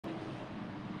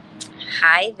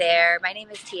Hi there. My name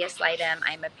is Tia Slightham.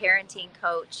 I'm a parenting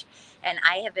coach, and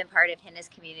I have been part of Hina's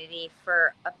community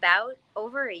for about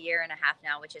over a year and a half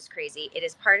now, which is crazy. It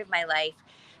is part of my life.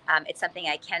 It's something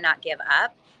I cannot give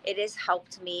up. It has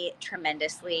helped me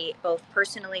tremendously, both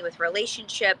personally with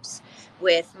relationships,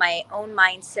 with my own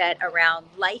mindset around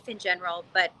life in general,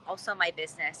 but also my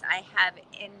business. I have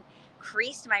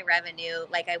increased my revenue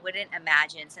like I wouldn't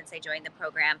imagine since I joined the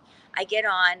program. I get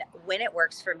on when it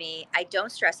works for me. I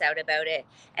don't stress out about it.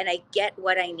 And I get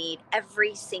what I need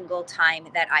every single time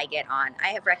that I get on.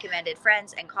 I have recommended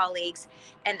friends and colleagues,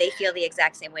 and they feel the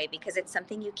exact same way because it's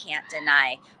something you can't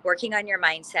deny. Working on your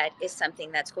mindset is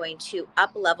something that's going to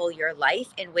up level your life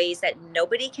in ways that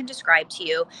nobody can describe to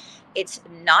you. It's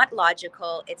not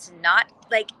logical. It's not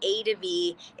like A to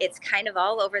B. It's kind of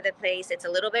all over the place. It's a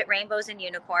little bit rainbows and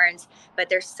unicorns, but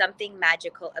there's something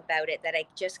magical about it that I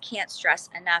just can't stress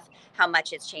enough how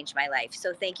much it's changed my life.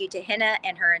 So thank you to Hina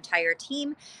and her entire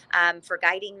team for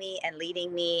guiding me and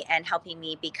leading me and helping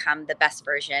me become the best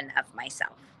version of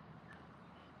myself.